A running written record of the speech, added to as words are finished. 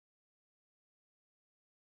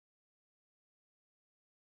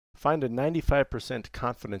find a 95%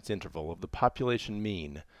 confidence interval of the population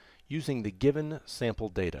mean using the given sample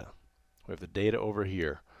data. We have the data over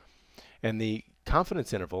here. And the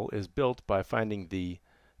confidence interval is built by finding the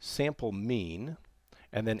sample mean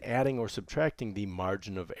and then adding or subtracting the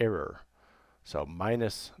margin of error. So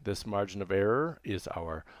minus this margin of error is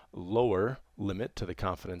our lower limit to the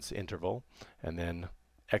confidence interval, and then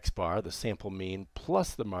x bar, the sample mean,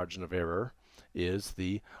 plus the margin of error is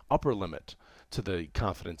the upper limit to the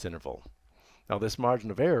confidence interval. Now this margin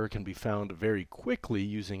of error can be found very quickly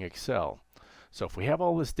using Excel. So if we have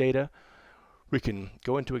all this data, we can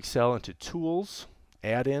go into Excel, into Tools,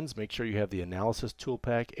 Add-ins, make sure you have the Analysis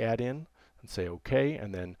Toolpak add-in, and say OK,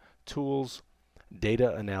 and then Tools,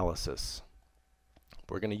 Data Analysis.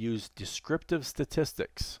 We're going to use Descriptive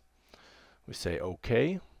Statistics. We say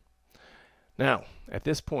OK. Now, at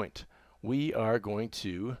this point, we are going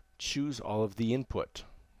to choose all of the input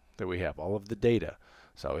that we have, all of the data.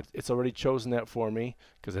 So it's already chosen that for me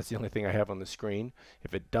because that's the only thing I have on the screen.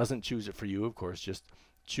 If it doesn't choose it for you, of course, just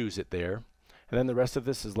choose it there. And then the rest of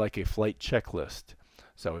this is like a flight checklist.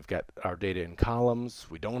 So we've got our data in columns.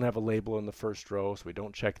 We don't have a label in the first row, so we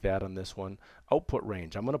don't check that on this one. Output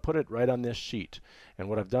range, I'm going to put it right on this sheet. And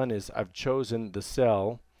what I've done is I've chosen the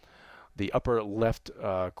cell, the upper left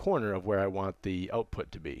corner of where I want the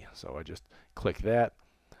output to be. So I just click that,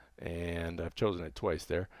 and I've chosen it twice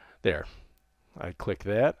there. There. I click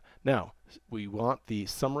that. Now, we want the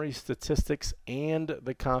summary statistics and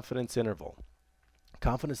the confidence interval.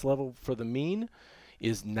 Confidence level for the mean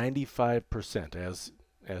is 95%, as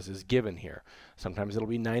is given here. Sometimes it'll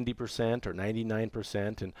be 90% or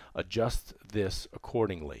 99%, and adjust this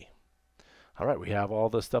accordingly. All right, we have all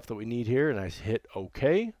the stuff that we need here, and I hit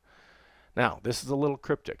OK. Now, this is a little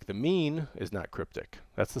cryptic. The mean is not cryptic.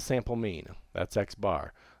 That's the sample mean. That's x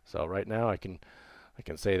bar. So right now I can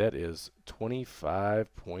say that is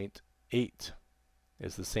 25.8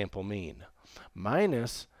 is the sample mean,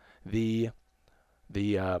 minus the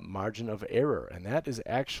margin of error, and that is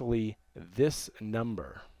actually this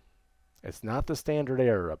number. It's not the standard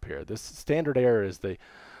error up here. This standard error is the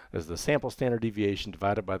sample standard deviation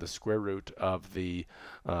divided by the square root of the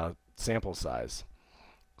sample size.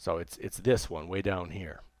 So it's this one way down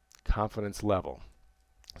here, confidence level.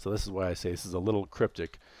 So this is why I say this is a little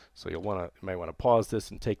cryptic. So you might want to pause this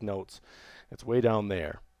and take notes. It's way down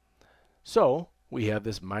there. So we have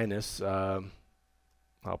this minus, I'll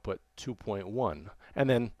put 2.1, and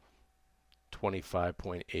then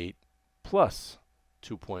 25.8 plus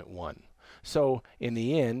 2.1. So in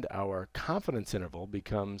the end, our confidence interval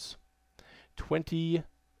becomes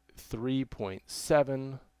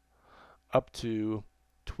 23.7 up to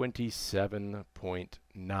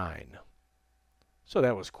 27.9. So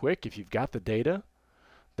that was quick. If you've got the data,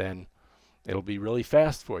 then it'll be really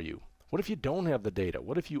fast for you. What if you don't have the data?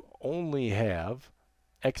 What if you only have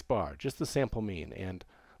x bar, just the sample mean, and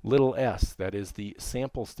little s, that is the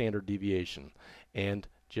sample standard deviation, and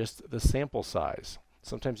just the sample size?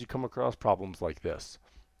 Sometimes you come across problems like this.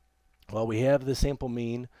 Well, we have the sample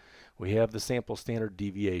mean, we have the sample standard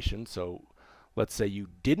deviation, so let's say you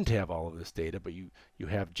didn't have all of this data, but you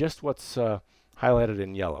have just what's highlighted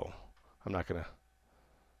in yellow. I'm not going to,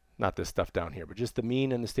 not this stuff down here, but just the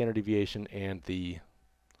mean and the standard deviation and the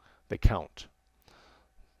count.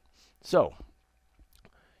 So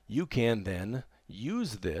you can then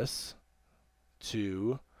use this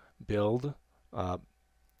to build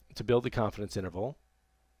the confidence interval,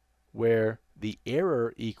 where the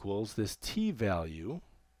error equals this t-value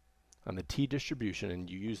on the t-distribution, and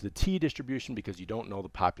you use the t-distribution because you don't know the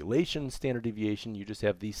population standard deviation, you just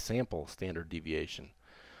have the sample standard deviation,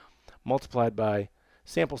 multiplied by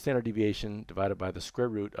sample standard deviation divided by the square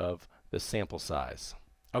root of the sample size.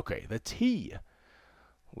 Okay, the t.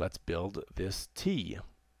 Let's build this t.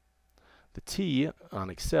 The t on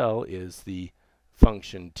Excel is the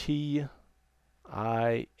function t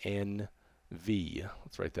I n v.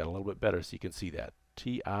 Let's write that a little bit better so you can see that.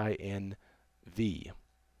 t I n v.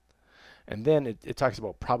 And then it talks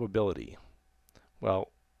about probability.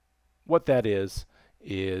 Well, what that is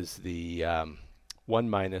the 1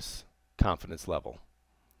 minus confidence level.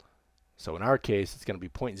 So in our case, it's going to be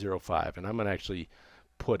 0.05, and I'm going to actually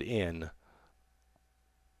put in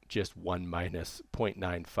just 1 minus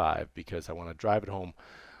 0.95 because I want to drive it home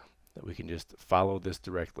that we can just follow this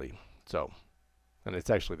directly. So, and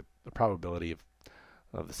it's actually the probability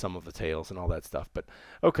of the sum of the tails and all that stuff. But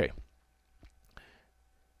okay.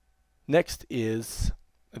 Next is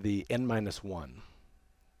the n minus 1.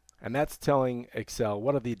 And that's telling Excel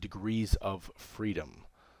what are the degrees of freedom,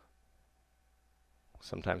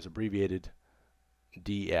 sometimes abbreviated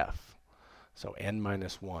DF. So n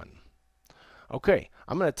minus 1. Okay,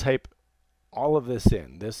 I'm going to type all of this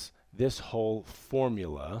in, this whole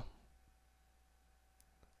formula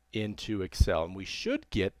into Excel, and we should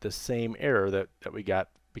get the same error that we got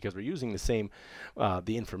because we're using the same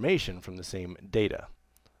the information from the same data.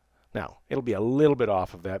 Now, it'll be a little bit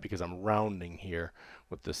off of that because I'm rounding here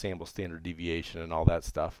with the sample standard deviation and all that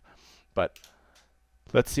stuff. But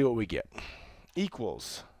let's see what we get.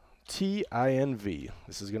 Equals TINV.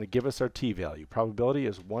 This is going to give us our t-value. Probability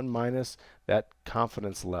is 1 minus that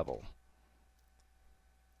confidence level.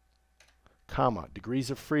 Comma, degrees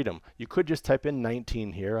of freedom. You could just type in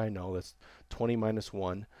 19 here. I know that's 20 minus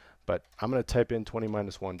 1. But I'm going to type in 20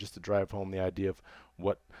 minus 1 just to drive home the idea of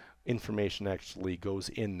what information actually goes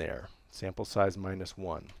in there. Sample size minus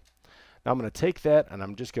 1. Now I'm going to take that and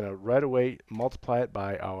I'm just going to right away multiply it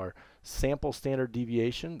by our sample standard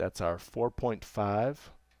deviation. That's our 4.5.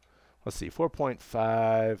 Let's see,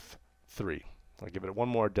 4.53. I'll give it one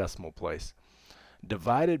more decimal place.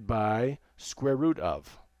 Divided by square root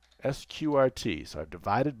of. SQRT. So I've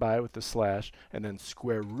divided by with the slash and then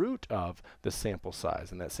square root of the sample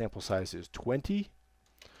size. And that sample size is 20.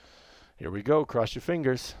 Here we go. Cross your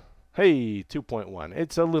fingers. Hey, 2.1.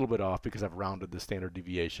 It's a little bit off because I've rounded the standard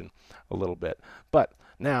deviation a little bit. But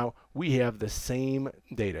now we have the same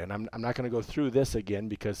data. And I'm not going to go through this again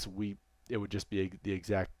because it would just be the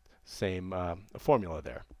exact same formula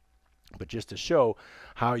there. But just to show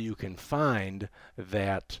how you can find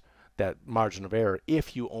that margin of error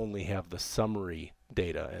if you only have the summary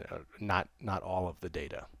data, not all of the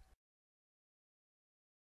data.